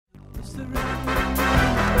Hi,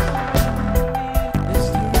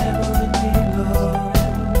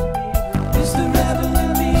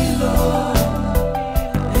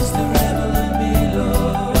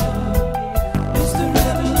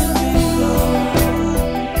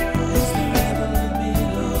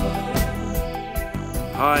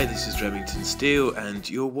 this is Remington Steele, and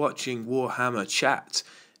you're watching Warhammer Chat,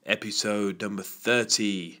 episode number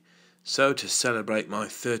 30. So, to celebrate my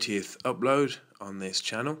 30th upload on this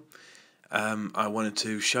channel, I wanted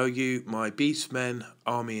to show you my Beastmen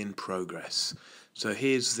army in progress. So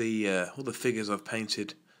here's the all the figures I've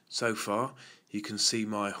painted so far. You can see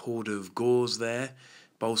my horde of Gors there,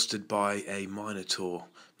 bolstered by a Minotaur.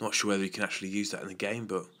 Not sure whether you can actually use that in the game,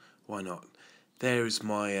 but why not? There is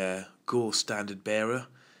my Gore standard bearer.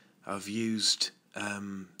 I've used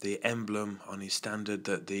the emblem on his standard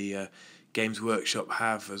that the Games Workshop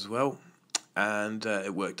have as well, and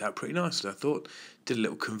it worked out pretty nicely, I thought. Did a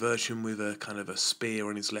little conversion with a kind of a spear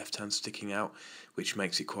on his left hand sticking out, which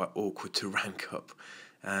makes it quite awkward to rank up.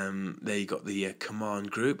 There you got the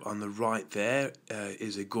command group. On the right there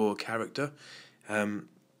is a Gore character. It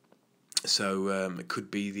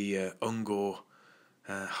could be the Ungor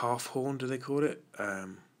half-horn, do they call it? I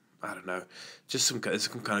don't know. Just some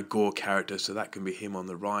kind of Gore character, so that can be him on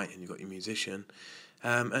the right, and you've got your musician.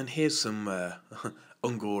 And here's some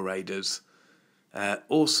Ungor raiders.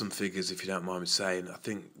 Awesome figures, if you don't mind me saying. I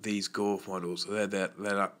think these Gore models, they're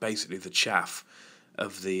like basically the chaff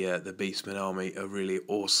of the Beastmen army, are really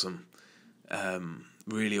awesome.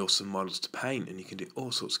 Really awesome models to paint, and you can do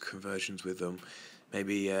all sorts of conversions with them.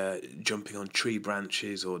 Maybe jumping on tree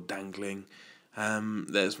branches or dangling.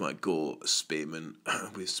 There's my Gore spearman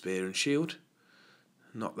with spear and shield.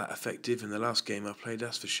 Not that effective in the last game I played,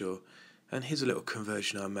 that's for sure. And here's a little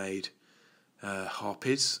conversion I made.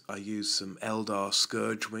 Harpies. I used some Eldar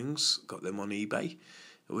Scourge wings, got them on eBay,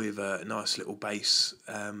 with a nice little base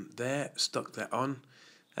there, stuck that on.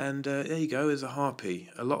 And there you go, there's a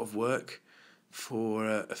harpy. A lot of work for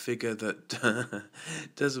a figure that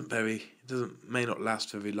may not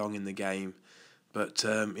last very long in the game. But,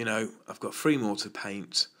 you know, I've got 3 more to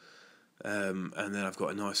paint, and then I've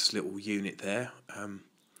got a nice little unit there.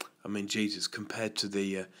 I mean, Jesus, compared to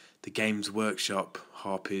the Games Workshop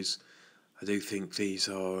Harpies, I do think these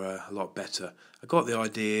are a lot better. I got the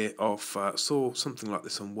idea of, saw something like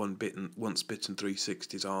this on Once Bitten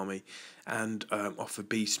 360's army, and off a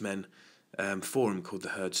Beastmen forum called the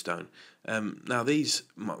Herdstone. Now, these,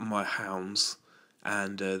 my hounds,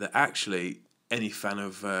 and they're actually, any fan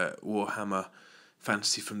of Warhammer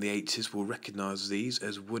Fantasy from the 80s will recognise these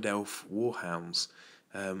as Wood Elf Warhounds.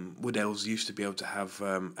 Wood Elves used to be able to have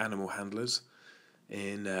animal handlers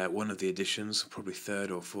in one of the editions, probably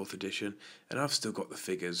 3rd or 4th edition, and I've still got the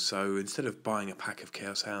figures. So instead of buying a pack of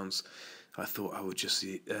Chaos Hounds, I thought I would just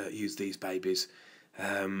use these babies.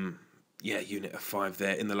 Unit of 5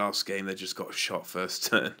 there. In the last game, they just got a shot first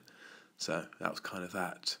turn. So that was kind of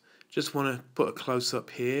that. Just want to put a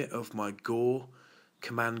close-up here of my Gore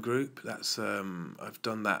command group. That's I've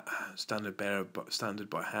done that standard bearer standard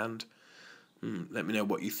by hand. Let me know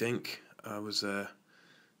what you think. I was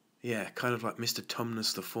kind of like Mr.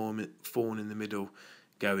 Tumnus the fawn in the middle,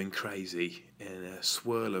 going crazy in a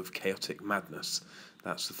swirl of chaotic madness.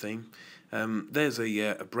 That's the theme. There's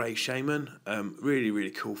a Bray Shaman,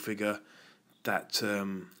 really cool figure. That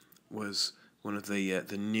was one of the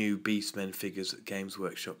new Beastmen figures that Games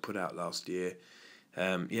Workshop put out last year.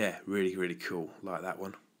 Really cool, like that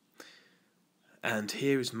one. And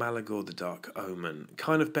here is Malagor the Dark Omen.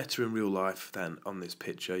 Kind of better in real life than on this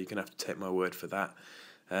picture. You're going to have to take my word for that.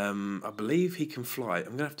 I believe he can fly. I'm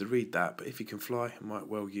going to have to read that, but if he can fly, I might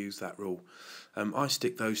well use that rule. I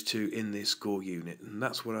stick those 2 in this Gore unit, and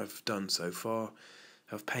that's what I've done so far.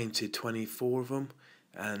 I've painted 24 of them,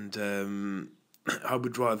 and I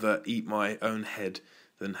would rather eat my own head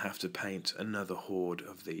than have to paint another horde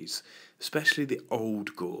of these, especially the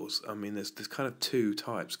old Gors. I mean, there's kind of 2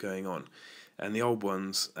 types going on, and the old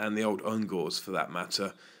ones, and the old Ungors for that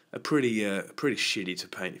matter, are pretty shitty to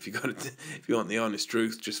paint if you want the honest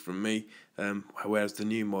truth, just from me. Whereas the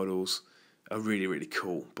new models are really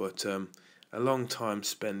cool. But a long time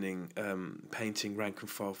spending painting rank and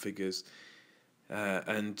file figures,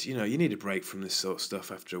 and you know, you need a break from this sort of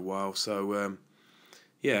stuff after a while. So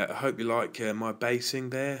I hope you like my basing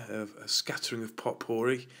there, a scattering of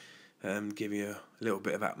potpourri, give you a little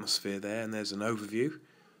bit of atmosphere there. And there's an overview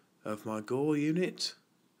of my Gore unit.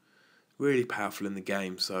 Really powerful in the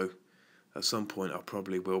game, so at some point I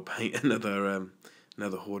probably will paint another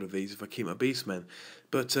horde of these if I keep my Beastmen.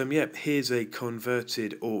 But here's a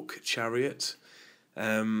converted Orc chariot.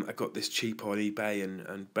 I got this cheap on eBay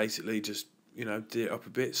and basically just you know, did it up a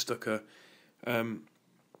bit, stuck a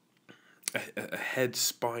head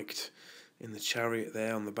spiked in the chariot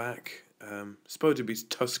there on the back. Supposed to be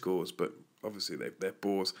Tuskors, but obviously they're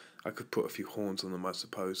boars. I could put a few horns on them, I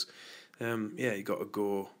suppose. Yeah, you got a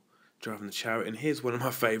Gore driving the chariot, and here's one of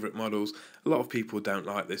my favourite models. A lot of people don't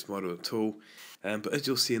like this model at all, but as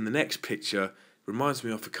you'll see in the next picture, reminds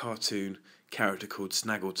me of a cartoon character called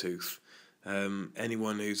Snaggletooth.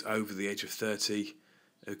 Anyone who's over the age of 30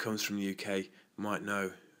 who comes from the UK might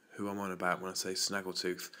know who I'm on about when I say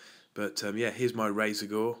Snaggletooth. But yeah, here's my Razor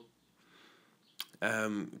Gore.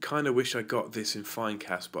 Kind of wish I got this in fine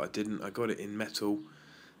cast, but I didn't. I got it in metal,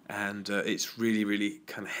 and it's really, really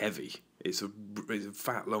kind of heavy. It's a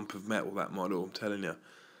fat lump of metal, that model, I'm telling you.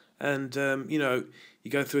 And, you know,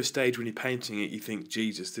 you go through a stage when you're painting it, you think,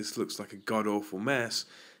 Jesus, this looks like a god-awful mess.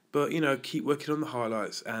 But, you know, keep working on the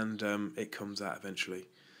highlights, and it comes out eventually.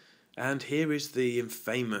 And here is the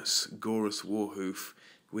infamous Gorus Warhoof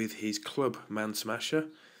with his club Man Smasher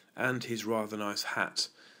and his rather nice hat,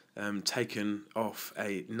 taken off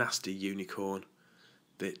a nasty unicorn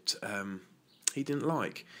that he didn't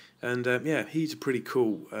like. And yeah, he's a pretty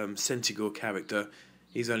cool Centigore character.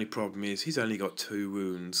 His only problem is he's only got 2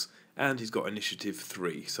 wounds and he's got initiative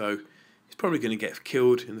 3, so he's probably going to get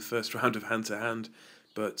killed in the first round of hand-to-hand,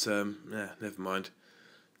 but yeah, never mind.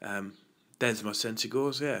 There's my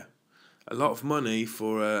Centigores, yeah. A lot of money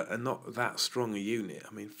for a not that strong a unit.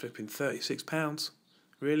 I mean, flipping £36,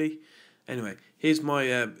 really? Anyway, here's my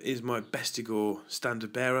Bestigor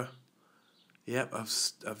standard bearer. Yep,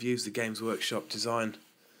 I've used the Games Workshop design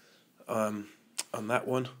on that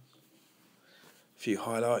one. A few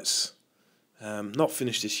highlights. Not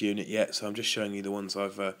finished this unit yet, so I'm just showing you the ones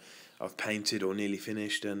I've painted or nearly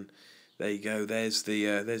finished. And there you go. There's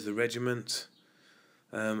the regiment.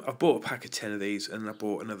 I've bought a pack of 10 of these, and I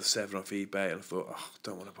bought another 7 off eBay, and I thought, oh,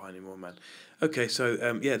 don't want to buy any more, man. Okay,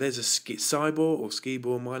 so yeah, there's a Cybor or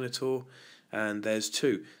Skibor Minotaur, and there's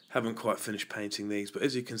 2. Haven't quite finished painting these, but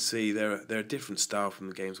as you can see, they're a different style from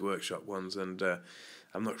the Games Workshop ones, and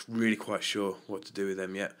I'm not really quite sure what to do with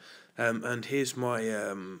them yet. And here's my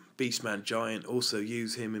Beastman Giant. Also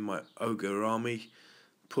use him in my Ogre army.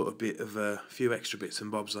 Put a few extra bits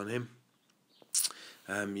and bobs on him.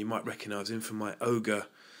 You might recognise him from my Ogre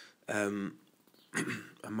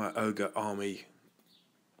my Ogre army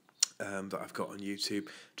that I've got on YouTube.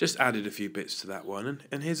 Just added a few bits to that one,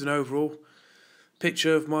 and here's an overall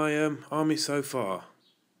picture of my army so far.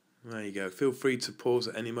 There you go. Feel free to pause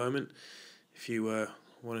at any moment if you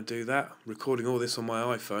want to do that. Recording all this on my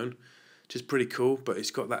iPhone, which is pretty cool, but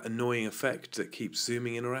it's got that annoying effect that keeps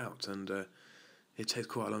zooming in or out, and it takes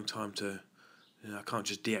quite a long time to. You know, I can't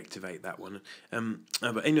just deactivate that one.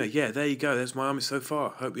 But anyway, yeah, there you go. There's my army so far.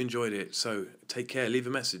 Hope you enjoyed it. So take care. Leave a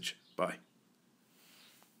message. Bye.